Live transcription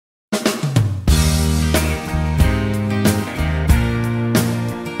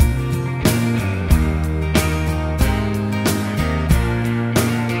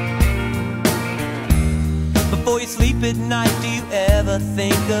at night, do you ever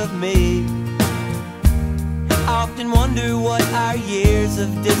think of me? I often wonder what our years of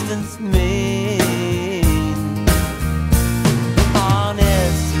distance mean.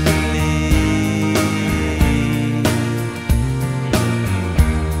 Honestly,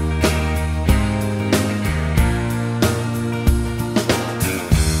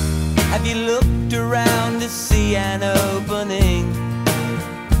 have you looked around to see an opening?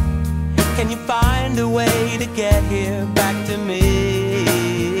 Can you find a way to get here back to me?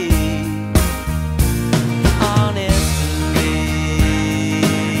 Honestly,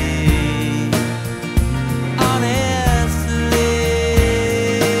 honestly,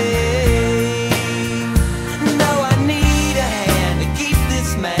 no, I need a hand to keep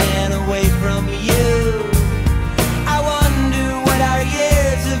this man away from you. I wonder what our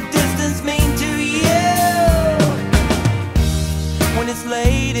years of distance mean to you. When it's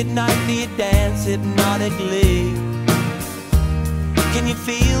late at night, do you dance hypnotically? Can you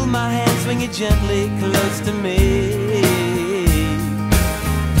feel my hand swinging gently close to me?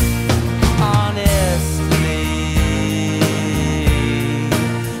 Honestly,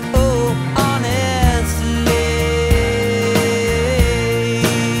 oh, honestly,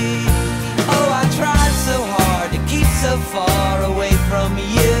 oh, I tried so hard to keep so far away from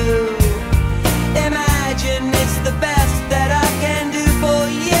you. Imagine it's the best that I can do for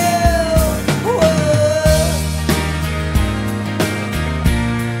you. Whoa.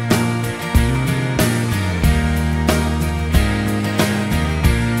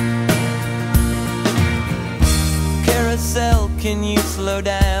 Carousel, can you slow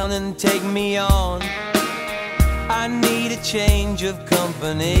down and take me on? I need a change of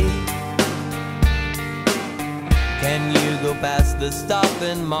company. Can you go past the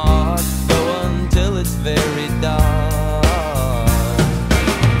stopping mark? Go until it's very dark.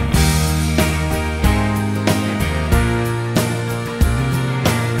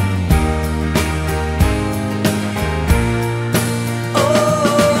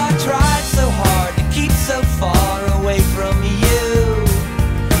 Oh, I tried so hard to keep so far away from you.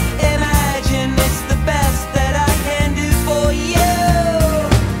 Imagine it's the best that I can do for you.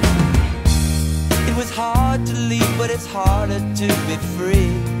 It was hard to leave, but it's harder to be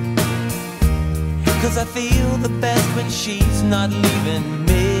free. 'Cause I feel the best when she's not leaving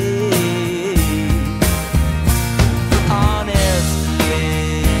me.